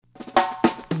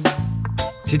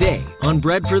Today on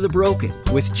Bread for the Broken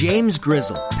with James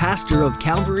Grizzle, pastor of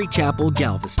Calvary Chapel,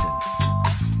 Galveston.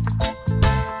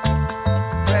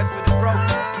 Bread for the broken.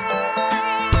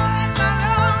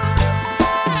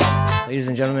 Ladies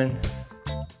and gentlemen,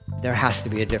 there has to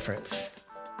be a difference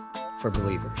for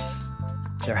believers.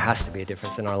 There has to be a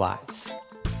difference in our lives.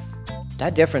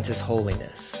 That difference is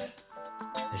holiness.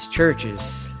 As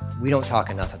churches, we don't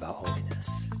talk enough about holiness.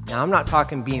 Now, I'm not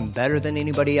talking being better than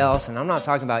anybody else, and I'm not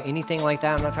talking about anything like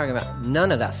that. I'm not talking about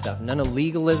none of that stuff, none of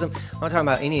legalism. I'm not talking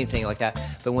about anything like that.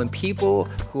 But when people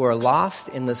who are lost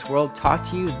in this world talk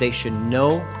to you, they should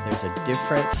know there's a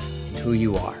difference in who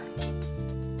you are.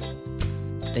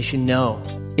 They should know.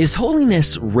 Is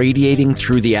holiness radiating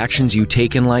through the actions you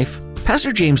take in life?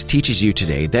 Pastor James teaches you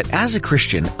today that as a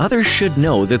Christian, others should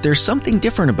know that there's something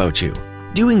different about you.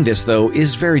 Doing this, though,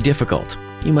 is very difficult.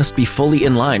 You must be fully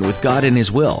in line with God and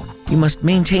His will. You must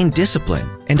maintain discipline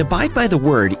and abide by the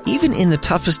Word even in the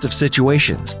toughest of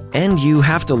situations. And you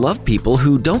have to love people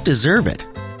who don't deserve it.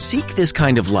 Seek this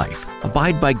kind of life,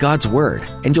 abide by God's Word,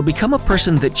 and you'll become a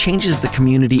person that changes the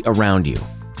community around you.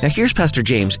 Now here's Pastor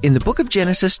James in the book of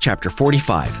Genesis chapter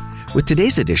 45 with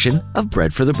today's edition of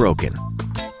Bread for the Broken.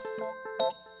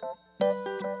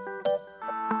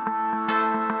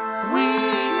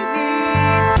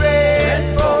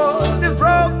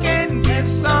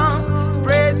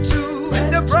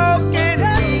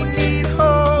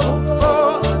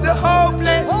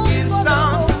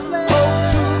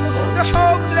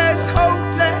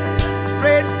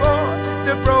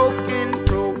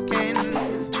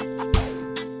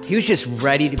 He was just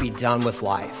ready to be done with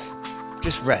life.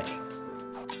 Just ready.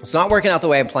 It's not working out the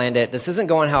way I planned it. This isn't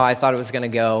going how I thought it was going to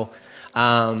go.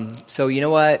 So you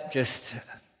know what? Just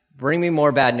bring me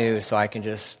more bad news so I can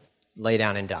just lay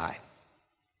down and die.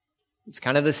 It's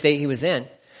kind of the state he was in.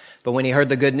 But when he heard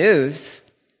the good news,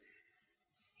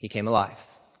 he came alive.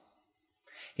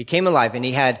 He came alive, and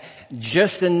he had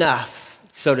just enough,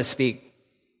 so to speak,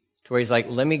 to where he's like,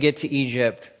 let me get to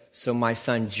Egypt so my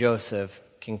son Joseph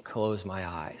can close my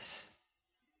eyes.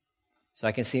 So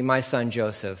I can see my son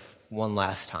Joseph one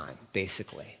last time,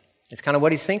 basically. It's kind of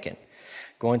what he's thinking.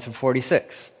 Going to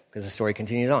 46, because the story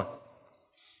continues on.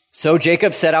 So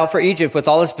Jacob set out for Egypt with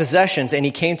all his possessions, and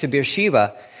he came to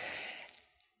Beersheba.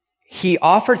 He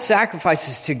offered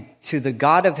sacrifices to the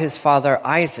God of his father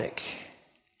Isaac.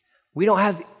 We don't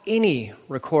have any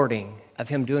recording of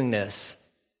him doing this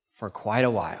for quite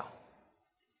a while.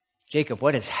 Jacob,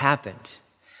 what has happened?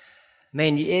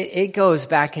 Man, it goes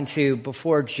back into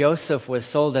before Joseph was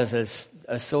sold as a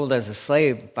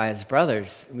slave by his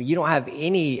brothers. I mean, you don't have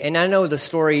any, and I know the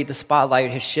story, the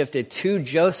spotlight has shifted to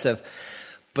Joseph,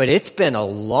 but it's been a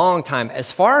long time.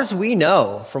 As far as we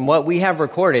know, from what we have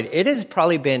recorded, it has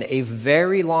probably been a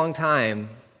very long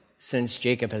time since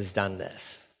Jacob has done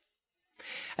this.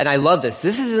 And I love this.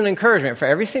 This is an encouragement for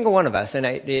every single one of us. And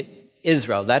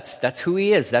Israel, that's who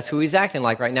he is. That's who he's acting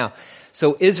like right now.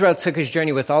 So Israel took his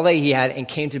journey with all that he had and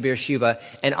came to Beersheba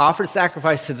and offered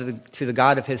sacrifice to the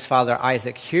God of his father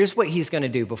Isaac. Here's what he's going to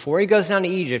do. Before he goes down to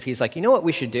Egypt, he's like, you know what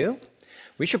we should do?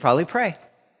 We should probably pray.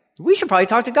 We should probably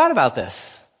talk to God about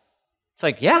this. It's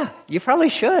like, yeah, you probably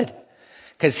should.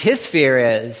 Because his fear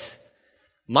is,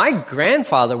 my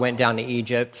grandfather went down to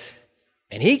Egypt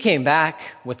and he came back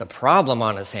with a problem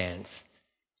on his hands.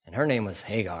 And her name was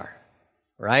Hagar,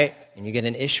 right? And you get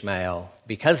an Ishmael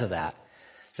because of that.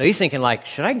 So he's thinking like,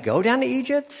 should I go down to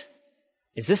Egypt?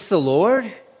 Is this the Lord?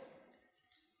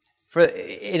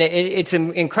 It's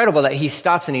incredible that he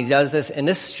stops and he does this, and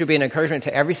this should be an encouragement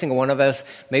to every single one of us.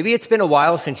 Maybe it's been a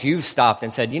while since you've stopped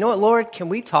and said, you know what, Lord, can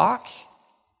we talk?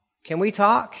 Can we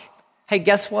talk? Hey,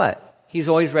 guess what? He's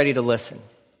always ready to listen.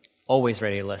 Always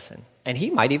ready to listen. And he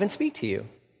might even speak to you.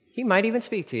 He might even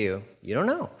speak to you. You don't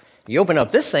know. You open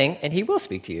up this thing and he will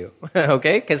speak to you,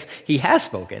 okay? Because he has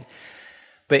spoken.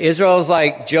 But Israel's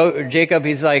like, Jacob,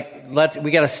 he's like,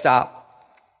 we got to stop.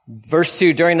 Verse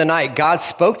 2, during the night, God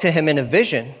spoke to him in a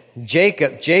vision.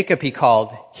 Jacob, he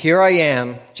called. Here I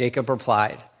am, Jacob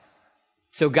replied.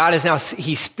 So God is now,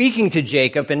 he's speaking to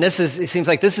Jacob, and it seems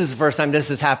like this is the first time this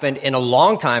has happened in a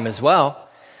long time as well.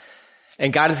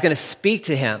 And God is going to speak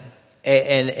to him.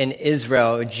 And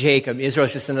Israel, Jacob, Israel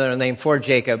is just another name for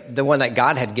Jacob, the one that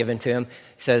God had given to him,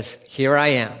 says, here I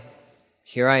am.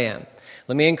 Here I am.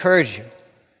 Let me encourage you.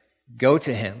 Go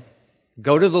to him.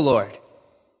 Go to the Lord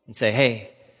and say, hey,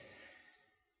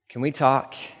 can we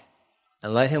talk?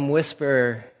 And let him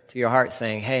whisper to your heart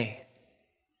saying, hey,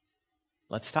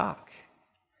 let's talk.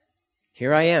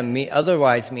 Here I am.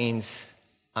 Otherwise means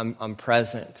I'm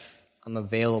present. I'm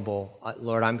available.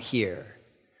 Lord, I'm here.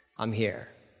 I'm here.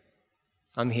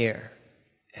 I'm here.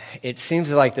 It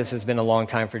seems like this has been a long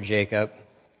time for Jacob,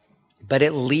 but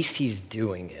at least he's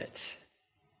doing it.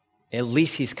 At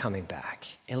least he's coming back.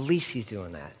 At least he's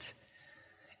doing that.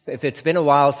 If it's been a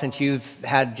while since you've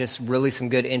had just really some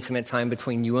good intimate time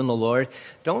between you and the Lord,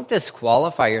 don't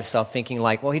disqualify yourself thinking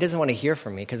like, well, he doesn't want to hear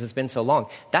from me because it's been so long.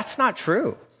 That's not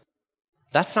true.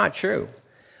 That's not true.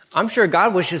 I'm sure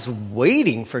God was just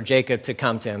waiting for Jacob to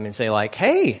come to him and say like,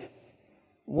 hey,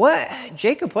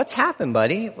 Jacob, what's happened,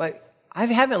 buddy? Like, I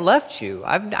haven't left you.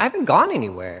 I haven't gone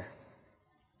anywhere.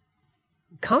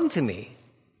 Come to me.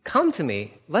 Come to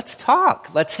me. Let's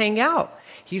talk. Let's hang out.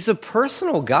 He's a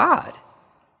personal God.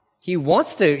 He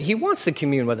wants to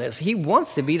commune with us. He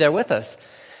wants to be there with us.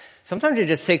 Sometimes it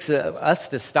just takes us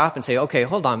to stop and say, okay,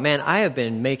 hold on, man, I have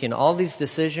been making all these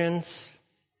decisions.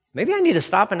 Maybe I need to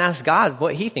stop and ask God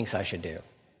what he thinks I should do.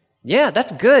 Yeah,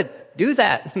 that's good. Do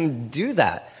that. Do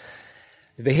that.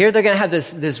 But here they're going to have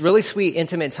this really sweet,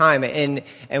 intimate time.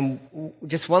 And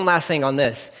just one last thing on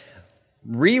this.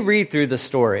 Reread through the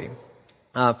story.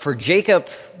 For Jacob,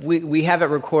 we have it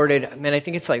recorded, man, I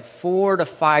think it's like 4 to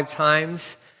 5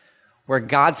 times where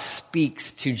God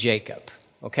speaks to Jacob,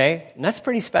 okay? And that's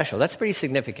pretty special. That's pretty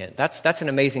significant. That's an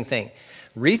amazing thing.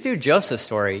 Read through Joseph's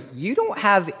story. You don't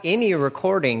have any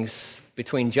recordings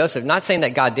between Joseph. Not saying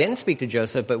that God didn't speak to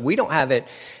Joseph, but we don't have it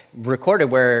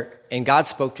recorded and God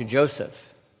spoke to Joseph.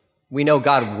 We know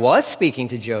God was speaking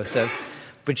to Joseph,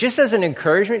 but just as an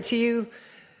encouragement to you,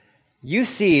 you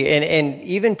see, and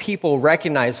even people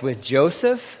recognize with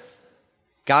Joseph,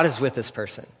 God is with this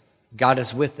person. God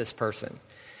is with this person.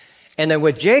 And then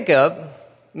with Jacob,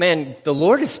 man, the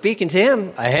Lord is speaking to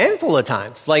him a handful of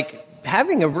times, like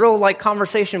having a real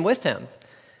conversation with him.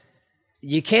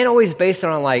 You can't always base it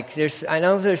on I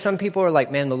know there's some people who are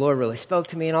like, man, the Lord really spoke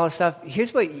to me and all this stuff.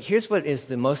 Here's what is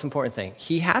the most important thing.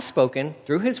 He has spoken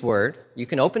through his word. You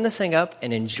can open this thing up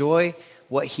and enjoy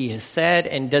what he has said.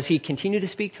 And does he continue to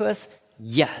speak to us?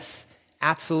 Yes,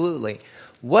 absolutely.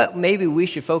 What maybe we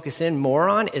should focus in more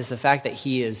on is the fact that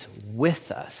he is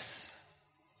with us.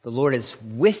 The Lord is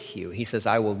with you. He says,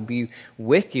 I will be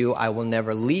with you. I will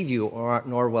never leave you,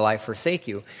 nor will I forsake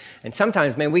you. And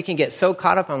sometimes, man, we can get so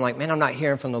caught up. I'm like, man, I'm not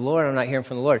hearing from the Lord. I'm not hearing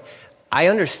from the Lord. I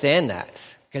understand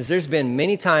that because there's been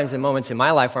many times and moments in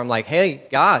my life where I'm like, hey,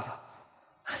 God,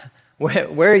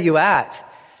 where are you at?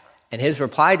 And his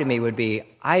reply to me would be,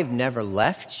 I've never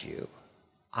left you.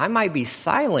 I might be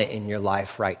silent in your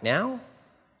life right now,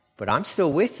 but I'm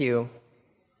still with you.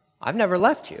 I've never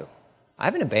left you. I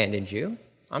haven't abandoned you.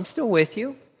 I'm still with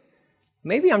you.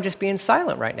 Maybe I'm just being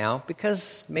silent right now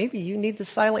because maybe you need the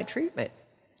silent treatment.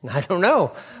 I don't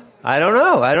know. I don't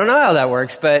know how that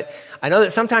works, but I know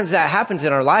that sometimes that happens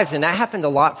in our lives, and that happened a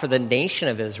lot for the nation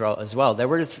of Israel as well. There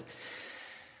was,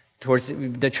 towards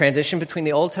the transition between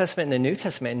the Old Testament and the New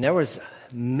Testament, and there was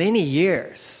many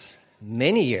years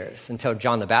until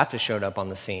John the Baptist showed up on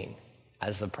the scene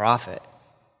as the prophet.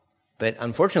 But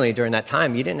unfortunately, during that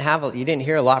time, you didn't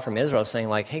hear a lot from Israel saying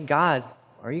like, hey, God,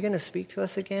 are you going to speak to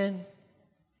us again?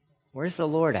 Where's the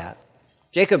Lord at?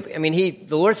 Jacob,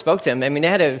 the Lord spoke to him. They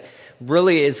had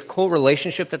it's a cool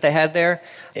relationship that they had there.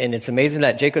 And it's amazing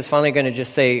that Jacob's finally going to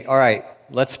just say, all right,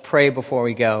 let's pray before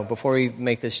we go, before we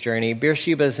make this journey.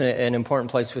 Beersheba is an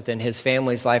important place within his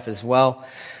family's life as well.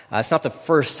 It's not the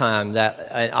first time that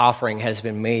an offering has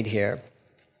been made here.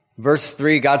 Verse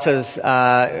 3, God says,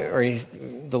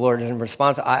 the Lord is in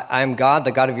response, I am God,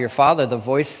 the God of your father. The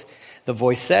voice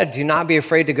said, do not be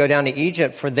afraid to go down to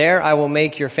Egypt, for there I will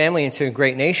make your family into a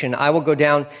great nation. I will go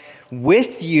down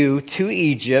with you to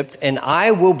Egypt, and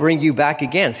I will bring you back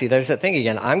again. See, there's that thing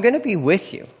again. I'm going to be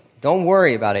with you. Don't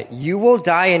worry about it. You will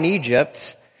die in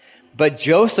Egypt, but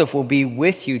Joseph will be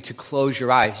with you to close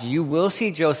your eyes. You will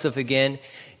see Joseph again.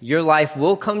 Your life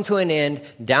will come to an end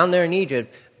down there in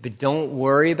Egypt, but don't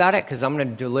worry about it because I'm going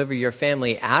to deliver your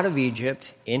family out of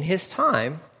Egypt in his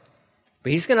time.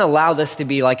 But he's going to allow this to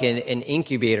be like an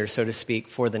incubator, so to speak,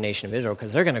 for the nation of Israel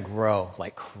because they're going to grow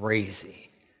like crazy.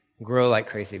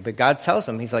 But God tells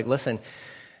him, he's like, listen,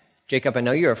 Jacob, I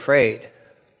know you're afraid,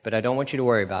 but I don't want you to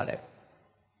worry about it.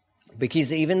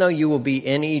 Because even though you will be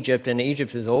in Egypt, and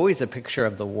Egypt is always a picture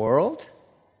of the world,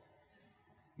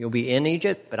 you'll be in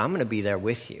Egypt, but I'm going to be there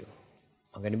with you.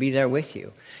 I'm going to be there with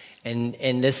you. And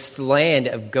in this land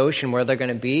of Goshen where they're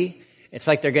going to be, it's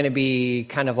like they're going to be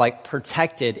kind of like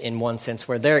protected in one sense,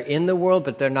 where they're in the world,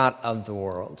 but they're not of the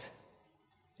world.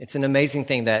 It's an amazing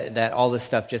thing that all this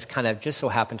stuff just so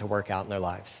happened to work out in their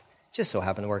lives.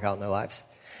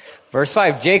 Verse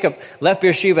 5, Jacob left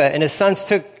Beersheba, and his sons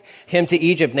took him to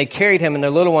Egypt, and they carried him and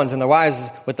their little ones and their wives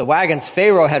with the wagons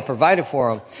Pharaoh had provided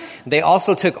for them. They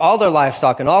also took all their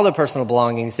livestock and all their personal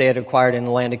belongings they had acquired in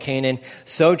the land of Canaan.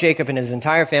 So Jacob and his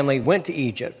entire family went to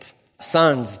Egypt.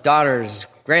 Sons, daughters,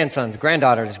 grandsons,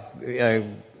 granddaughters,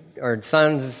 or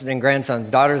sons and grandsons,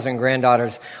 daughters and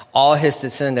granddaughters, all his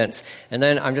descendants. And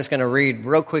then I'm just going to read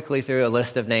real quickly through a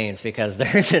list of names because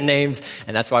there's names,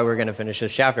 and that's why we're going to finish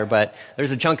this chapter. But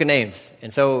there's a chunk of names.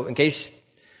 And so in case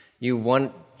you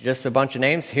want just a bunch of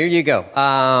names, here you go.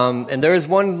 And there is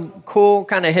one cool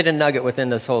kind of hidden nugget within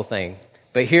this whole thing.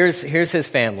 But here's his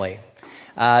family.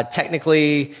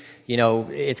 Technically,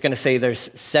 it's going to say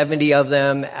there's 70 of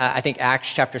them. I think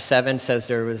Acts chapter 7 says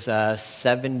there was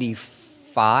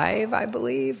 75, I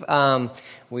believe.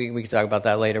 We can talk about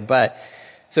that later. But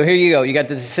so here you go. You got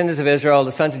the descendants of Israel,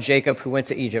 the sons of Jacob who went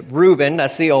to Egypt. Reuben,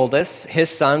 that's the oldest. His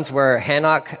sons were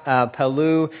Hanok,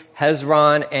 Palu,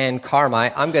 Hezron, and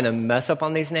Carmi. I'm going to mess up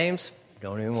on these names.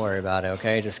 Don't even worry about it,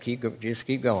 okay? Just keep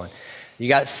going. You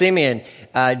got Simeon,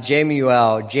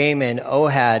 Jemuel, Jamin,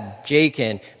 Ohad,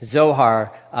 Jachin,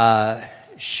 Zohar,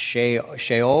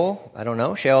 Sheol. I don't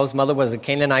know. Sheol's mother was a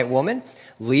Canaanite woman.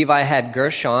 Levi had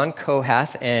Gershon,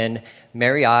 Kohath, and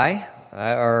Merari,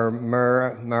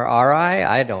 Merari,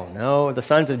 I don't know. The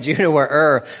sons of Judah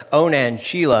were Onan,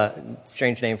 Shelah,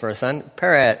 strange name for a son,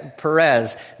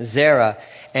 Perez, Zerah,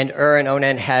 and and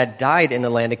Onan had died in the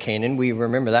land of Canaan. We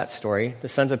remember that story. The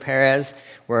sons of Perez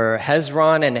were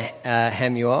Hezron and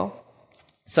Hamuel.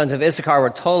 Sons of Issachar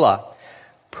were Tola,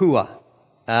 Pua,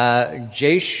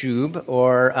 Jeshub,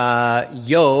 or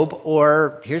Yob,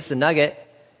 or here's the nugget.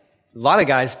 A lot of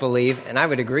guys believe, and I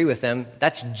would agree with them,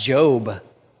 that's Job.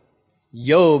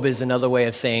 Job is another way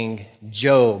of saying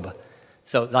Job.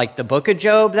 So like the book of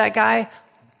Job, that guy,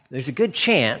 there's a good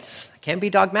chance, I can't be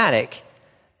dogmatic,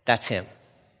 that's him.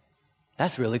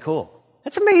 That's really cool.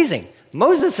 That's amazing.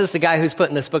 Moses is the guy who's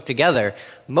putting this book together.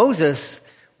 Moses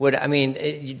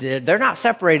they're not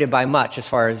separated by much as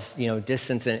far as,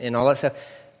 distance and all that stuff.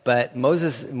 But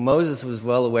Moses was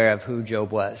well aware of who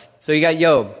Job was. So you got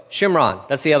Job, Shimron,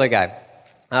 that's the other guy.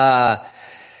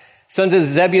 Sons of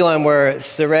Zebulun were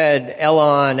Sered,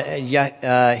 Elon,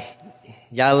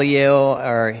 Jaeliel.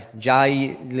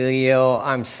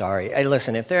 I'm sorry. Hey,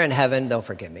 listen, if they're in heaven, they'll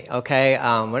forgive me, okay?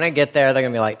 When I get there, they're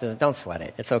going to be like, don't sweat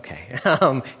it. It's okay.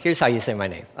 Here's how you say my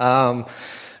name.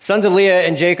 Sons of Leah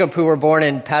and Jacob who were born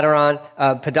in Padan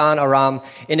Aram.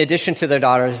 In addition to their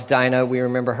daughters, Dinah, we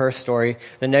remember her story.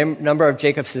 The number of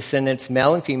Jacob's descendants,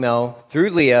 male and female, through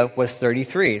Leah was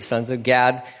 33. Sons of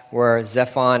Gad were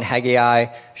Zephon, Haggai,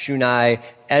 Shunai,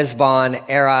 Esbon,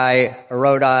 Eri,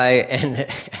 Arodai, and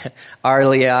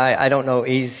Arlei. I don't know,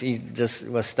 he just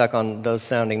was stuck on those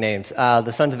sounding names.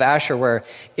 The sons of Asher were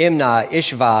Imnah,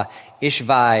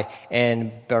 Ishvai,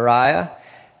 and Beriah.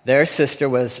 Their sister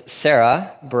was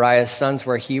Sarah. Beriah's sons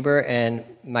were Heber and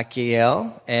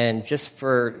Machiel. And just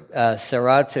for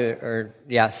Sarah to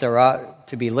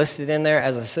be listed in there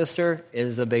as a sister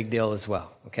is a big deal as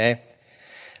well, okay?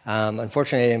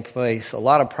 Unfortunately, they didn't place a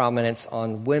lot of prominence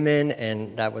on women,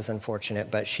 and that was unfortunate.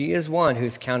 But she is one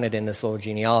who's counted in this little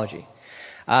genealogy.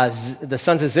 The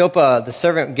sons of Zilpah, the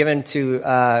servant given to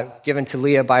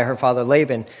Leah by her father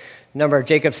Laban, number of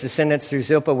Jacob's descendants through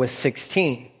Zilpah was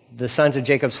 16. The sons of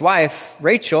Jacob's wife,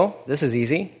 Rachel, this is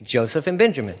easy, Joseph and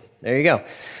Benjamin. There you go.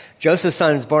 Joseph's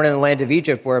sons born in the land of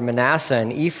Egypt were Manasseh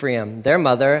and Ephraim. Their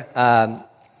mother,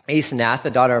 Asenath, the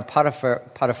daughter of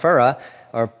Potipharah,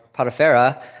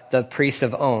 the priest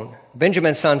of On.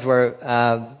 Benjamin's sons were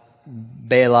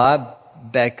Bela,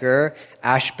 Becher,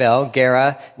 Ashbel,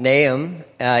 Gera, Nahum,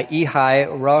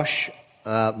 Ehi, Rosh,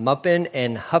 Muppin,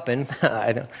 and Huppin.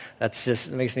 That's just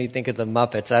makes me think of the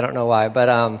Muppets. I don't know why, but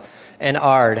and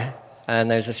Ard. And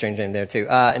there's a strange name there too.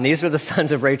 And these were the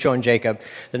sons of Rachel and Jacob.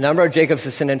 The number of Jacob's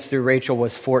descendants through Rachel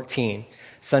was 14.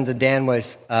 Sons of Dan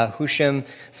was Hushim.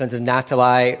 Sons of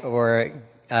Naphtali were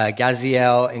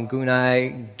Gaziel and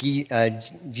Gunai,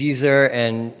 Jezer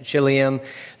and Chileam.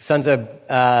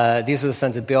 These were the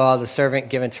sons of Bilhah, the servant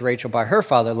given to Rachel by her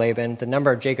father Laban. The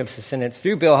number of Jacob's descendants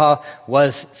through Bilhah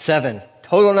was 7.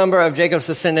 Total number of Jacob's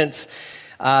descendants,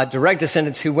 direct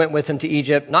descendants who went with him to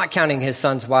Egypt, not counting his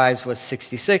sons' wives, was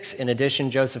 66. In addition,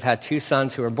 Joseph had 2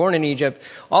 sons who were born in Egypt.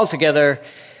 Altogether,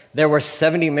 there were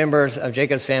 70 members of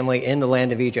Jacob's family in the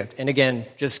land of Egypt. And again,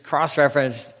 just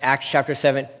cross-reference Acts chapter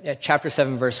 7,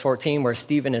 verse 14, where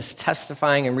Stephen is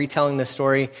testifying and retelling the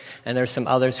story, and there's some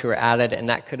others who are added, and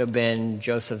that could have been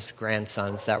Joseph's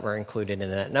grandsons that were included in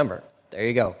that number. There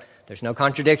you go. There's no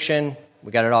contradiction.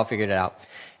 We got it all figured out.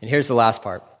 And here's the last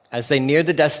part. As they neared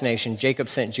the destination, Jacob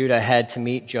sent Judah ahead to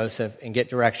meet Joseph and get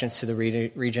directions to the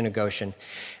region of Goshen.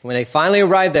 When they finally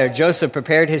arrived there, Joseph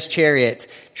prepared his chariot,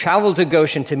 traveled to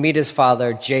Goshen to meet his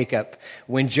father, Jacob.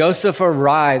 When Joseph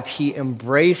arrived, he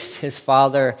embraced his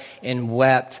father and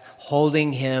wept,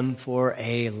 holding him for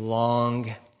a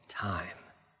long time.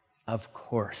 Of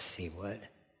course he would.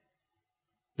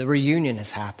 The reunion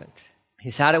has happened.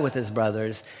 He's had it with his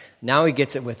brothers. Now he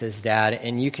gets it with his dad,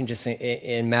 and you can just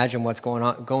imagine what's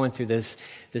going through this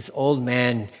old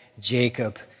man,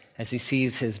 Jacob, as he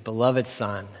sees his beloved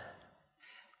son.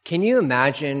 Can you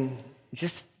imagine,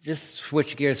 just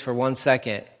switch gears for 1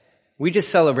 second. We just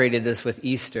celebrated this with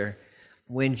Easter.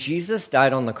 When Jesus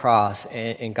died on the cross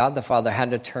and God the Father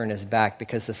had to turn his back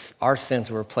because our sins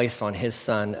were placed on his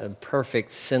son, a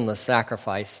perfect, sinless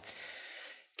sacrifice,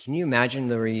 can you imagine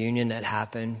the reunion that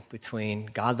happened between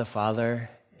God the Father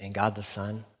and God the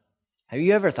Son? Have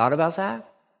you ever thought about that?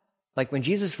 Like when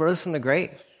Jesus rose from the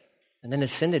grave and then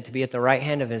ascended to be at the right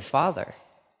hand of his Father.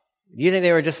 Do you think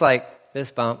they were just like,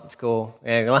 fist bump, it's cool.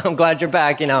 Yeah, I'm glad you're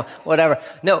back, whatever.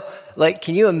 No, like,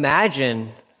 can you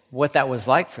imagine what that was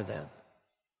like for them?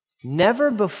 Never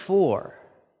before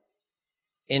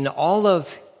in all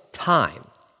of time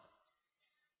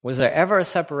was there ever a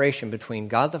separation between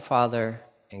God the Father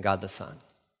and God the Son.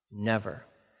 Never.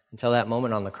 Until that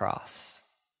moment on the cross.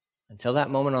 Until that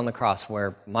moment on the cross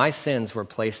where my sins were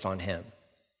placed on him.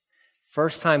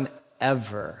 First time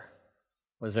ever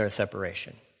was there a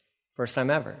separation. First time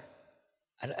ever.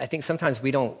 I think sometimes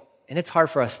we don't, and it's hard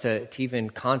for us to even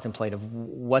contemplate of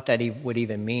what that would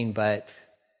even mean, but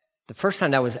the first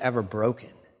time that was ever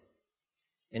broken.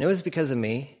 And it was because of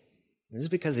me. It was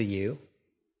because of you.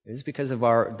 It was because of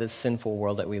the sinful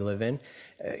world that we live in,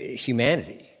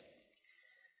 humanity.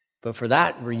 But for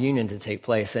that reunion to take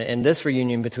place, and this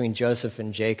reunion between Joseph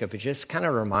and Jacob, it just kind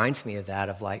of reminds me of that,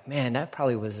 of like, man, that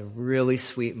probably was a really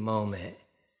sweet moment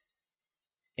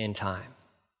in time.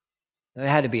 It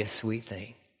had to be a sweet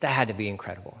thing. That had to be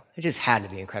incredible. It just had to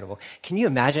be incredible. Can you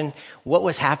imagine what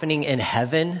was happening in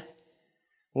heaven?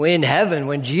 In heaven,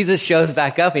 when Jesus shows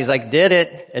back up, he's like, did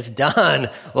it. It's done.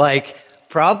 Like,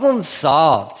 problem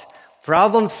solved.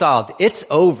 Problem solved. It's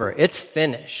over. It's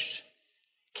finished.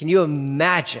 Can you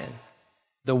imagine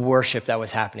the worship that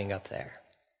was happening up there?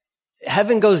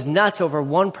 Heaven goes nuts over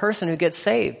one person who gets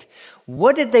saved.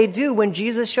 What did they do when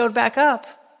Jesus showed back up?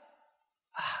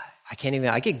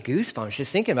 I get goosebumps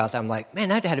just thinking about that. I'm like, man,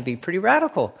 that had to be pretty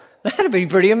radical. That had to be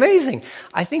pretty amazing.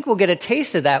 I think we'll get a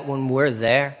taste of that when we're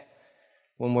there.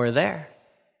 When we're there.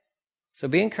 So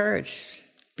be encouraged.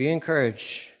 Be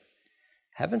encouraged.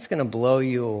 Heaven's going to blow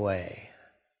you away.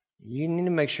 You need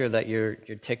to make sure that your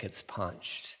ticket's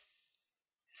punched.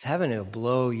 Because heaven will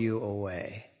blow you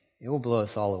away. It will blow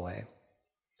us all away.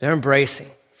 They're embracing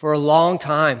for a long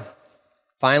time.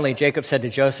 Finally, Jacob said to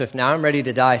Joseph, now I'm ready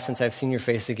to die since I've seen your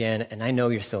face again, and I know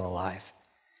you're still alive.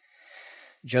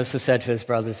 Joseph said to his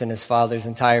brothers and his father's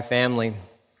entire family,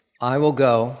 I will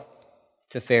go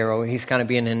to Pharaoh. He's kind of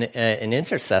being an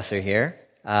intercessor here,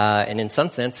 and in some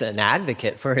sense, an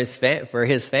advocate for his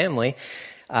family.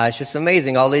 It's just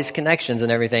amazing, all these connections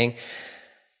and everything.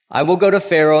 I will go to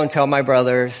Pharaoh and tell my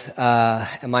brothers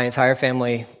and my entire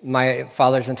family, my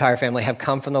father's entire family, have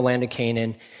come from the land of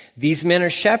Canaan. These men are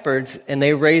shepherds, and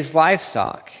they raise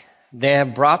livestock. They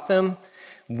have brought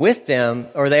with them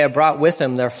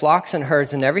their flocks and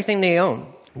herds and everything they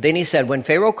own. Then he said, when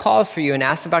Pharaoh calls for you and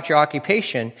asks about your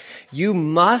occupation, you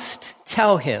must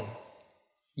tell him.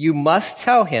 You must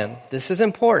tell him. This is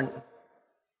important.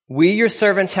 We, your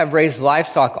servants, have raised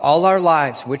livestock all our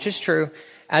lives, which is true,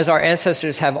 as our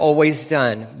ancestors have always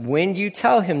done. When you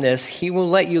tell him this, he will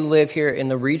let you live here in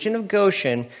the region of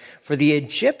Goshen, for the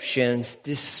Egyptians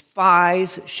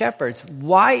despise shepherds.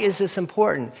 Why is this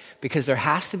important? Because there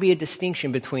has to be a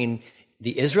distinction between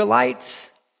the Israelites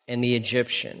and the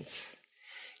Egyptians.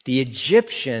 The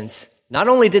Egyptians, not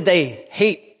only did they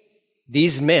hate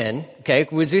these men, okay,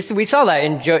 we saw that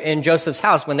in Joseph's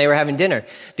house when they were having dinner.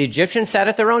 The Egyptians sat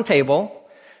at their own table.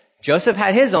 Joseph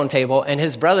had his own table, and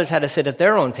his brothers had to sit at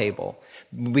their own table.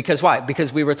 Because why?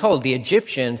 Because we were told the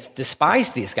Egyptians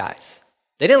despised these guys.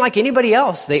 They didn't like anybody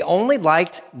else. They only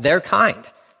liked their kind.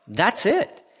 That's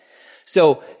it.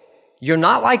 So you're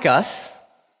not like us.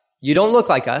 You don't look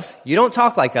like us. You don't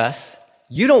talk like us.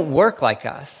 You don't work like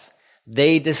us.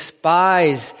 They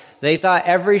despise. They thought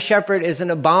every shepherd is an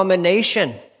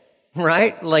abomination,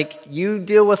 right? Like you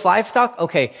deal with livestock.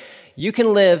 Okay, you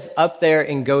can live up there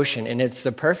in Goshen, and it's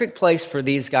the perfect place for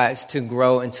these guys to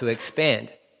grow and to expand.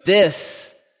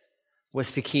 This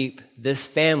was to keep this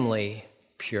family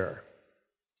pure.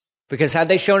 Because had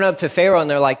they shown up to Pharaoh and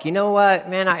they're like, you know what,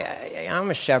 man, I'm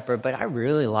a shepherd, but I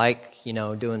really like,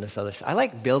 doing this other stuff. I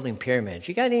like building pyramids.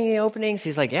 You got any openings?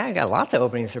 He's like, yeah, I got lots of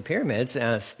openings for pyramids,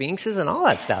 sphinxes and all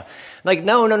that stuff. Like,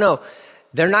 no.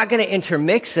 They're not going to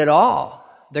intermix at all.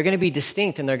 They're going to be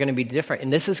distinct and they're going to be different.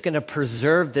 And this is going to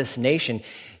preserve this nation.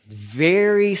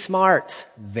 Very smart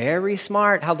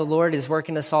how the Lord is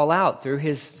working this all out through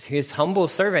his humble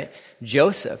servant,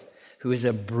 Joseph. who is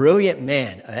a brilliant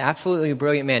man, an absolutely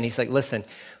brilliant man. He's like, listen,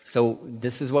 so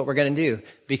this is what we're going to do.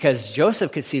 Because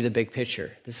Joseph could see the big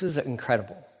picture. This was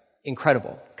incredible,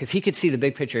 because he could see the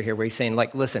big picture here where he's saying,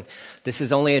 like, listen, this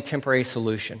is only a temporary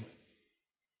solution.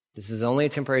 This is only a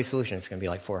temporary solution. It's going to be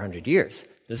like 400 years.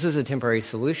 This is a temporary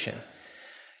solution.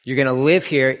 You're going to live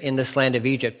here in this land of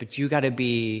Egypt, but you got to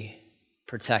be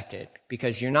protected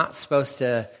because you're not supposed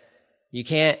to, you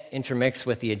can't intermix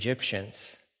with the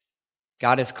Egyptians.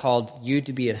 God has called you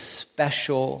to be a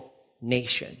special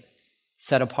nation,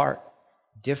 set apart,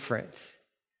 different.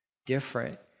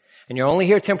 And you're only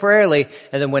here temporarily,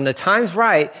 and then when the time's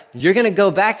right, you're going to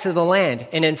go back to the land.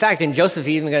 And in fact, in Joseph,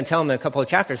 he's even going to tell him in a couple of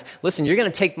chapters, listen, you're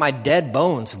going to take my dead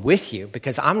bones with you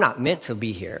because I'm not meant to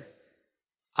be here.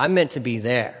 I'm meant to be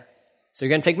there. So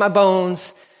you're going to take my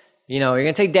bones, you're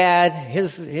going to take Dad,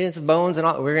 his bones, and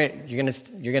all. You're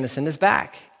going to send us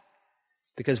back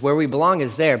because where we belong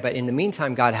is there. But in the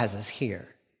meantime, God has us here.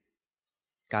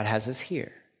 God has us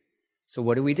here. So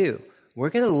what do? We're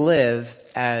going to live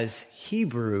as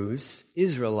Hebrews,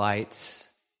 Israelites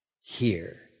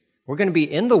here. We're going to be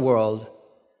in the world,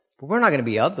 but we're not going to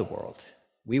be of the world.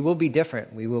 We will be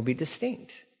different. We will be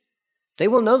distinct. They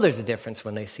will know there's a difference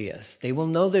when they see us. They will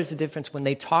know there's a difference when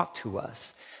they talk to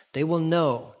us. They will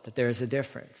know that there is a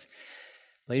difference.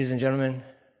 Ladies and gentlemen,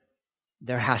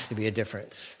 there has to be a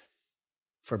difference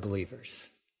for believers.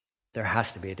 There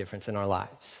has to be a difference in our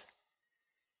lives.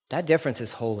 That difference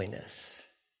is holiness.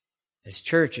 As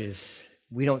churches,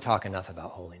 we don't talk enough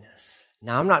about holiness.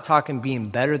 Now, I'm not talking being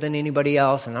better than anybody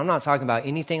else, and I'm not talking about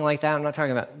anything like that. I'm not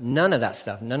talking about none of that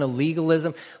stuff, none of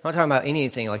legalism. I'm not talking about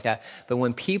anything like that. But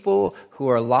when people who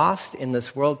are lost in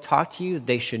this world talk to you,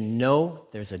 they should know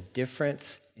there's a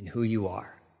difference in who you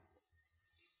are.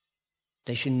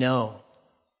 They should know.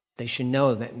 They should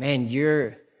know that, man,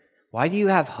 why do you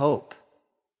have hope?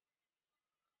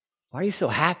 Why are you so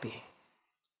happy?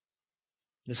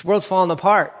 This world's falling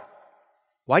apart.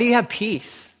 Why do you have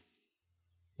peace?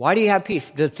 Why do you have peace?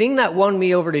 The thing that won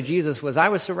me over to Jesus was I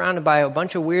was surrounded by a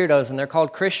bunch of weirdos, and they're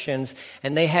called Christians,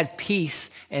 and they had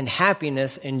peace and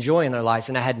happiness and joy in their lives,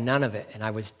 and I had none of it, and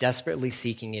I was desperately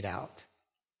seeking it out.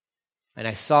 And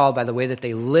I saw by the way that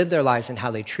they lived their lives and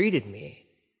how they treated me,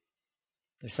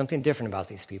 there's something different about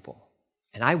these people,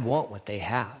 and I want what they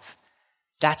have.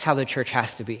 That's how the church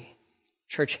has to be.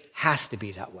 Church has to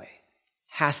be that way.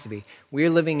 Has to be. We're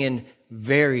living in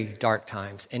very dark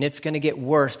times, and it's going to get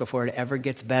worse before it ever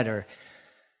gets better.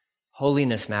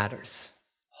 Holiness matters.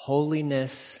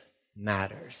 Holiness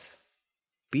matters.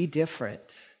 Be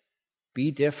different.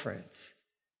 Be different.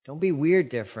 Don't be weird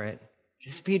different.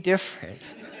 Just be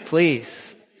different.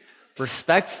 Please.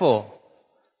 Respectful.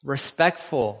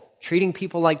 Treating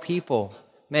people like people.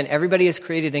 Man, everybody is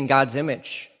created in God's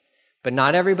image. But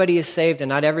not everybody is saved, and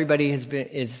not everybody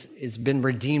has been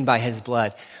redeemed by his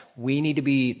blood. We need to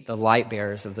be the light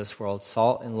bearers of this world,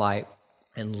 salt and light,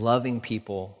 and loving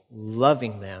people,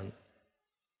 loving them,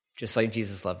 just like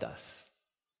Jesus loved us.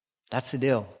 That's the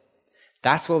deal.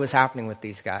 That's what was happening with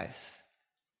these guys.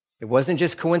 It wasn't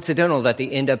just coincidental that they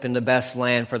end up in the best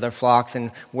land for their flocks, and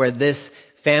where this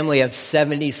family of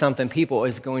 70-something people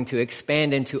is going to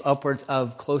expand into upwards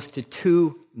of close to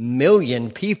 2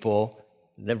 million people.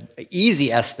 The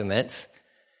easy estimates,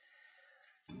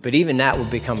 but even that will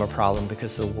become a problem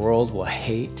because the world will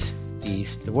hate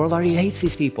the world already hates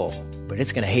these people, but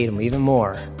it's going to hate them even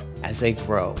more as they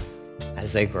grow. The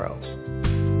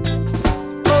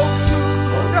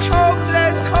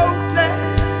hopeless,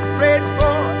 pray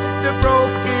for the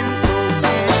broken.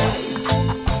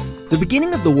 The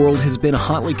beginning of the world has been a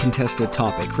hotly contested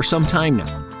topic for some time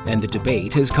now, and the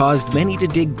debate has caused many to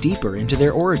dig deeper into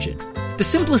their origin. The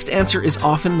simplest answer is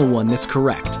often the one that's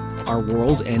correct. Our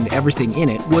world and everything in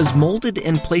it was molded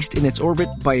and placed in its orbit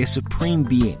by a supreme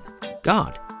being,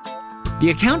 God.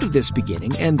 The account of this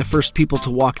beginning and the first people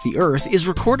to walk the earth is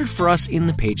recorded for us in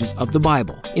the pages of the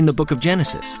Bible, in the book of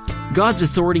Genesis. God's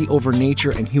authority over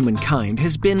nature and humankind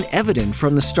has been evident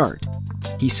from the start.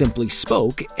 He simply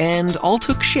spoke, and all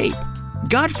took shape.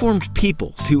 God formed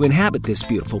people to inhabit this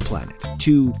beautiful planet,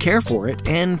 to care for it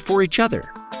and for each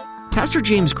other. Pastor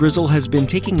James Grizzle has been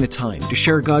taking the time to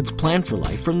share God's plan for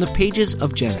life from the pages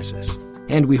of Genesis,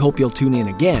 and we hope you'll tune in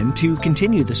again to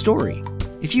continue the story.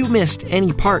 If you missed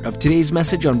any part of today's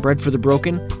message on Bread for the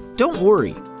Broken, don't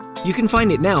worry. You can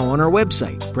find it now on our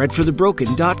website,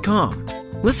 breadforthebroken.com.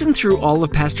 Listen through all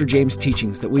of Pastor James'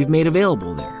 teachings that we've made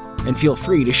available there, and feel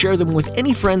free to share them with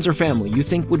any friends or family you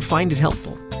think would find it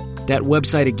helpful. That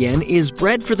website again is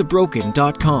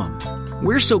breadforthebroken.com.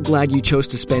 We're so glad you chose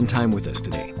to spend time with us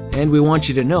today, and we want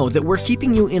you to know that we're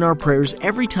keeping you in our prayers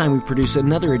every time we produce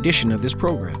another edition of this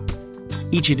program.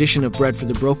 Each edition of Bread for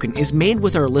the Broken is made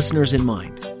with our listeners in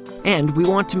mind, and we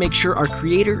want to make sure our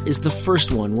Creator is the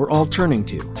first one we're all turning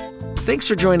to. Thanks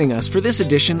for joining us for this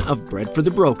edition of Bread for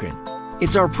the Broken.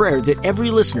 It's our prayer that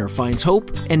every listener finds hope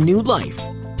and new life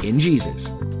in Jesus.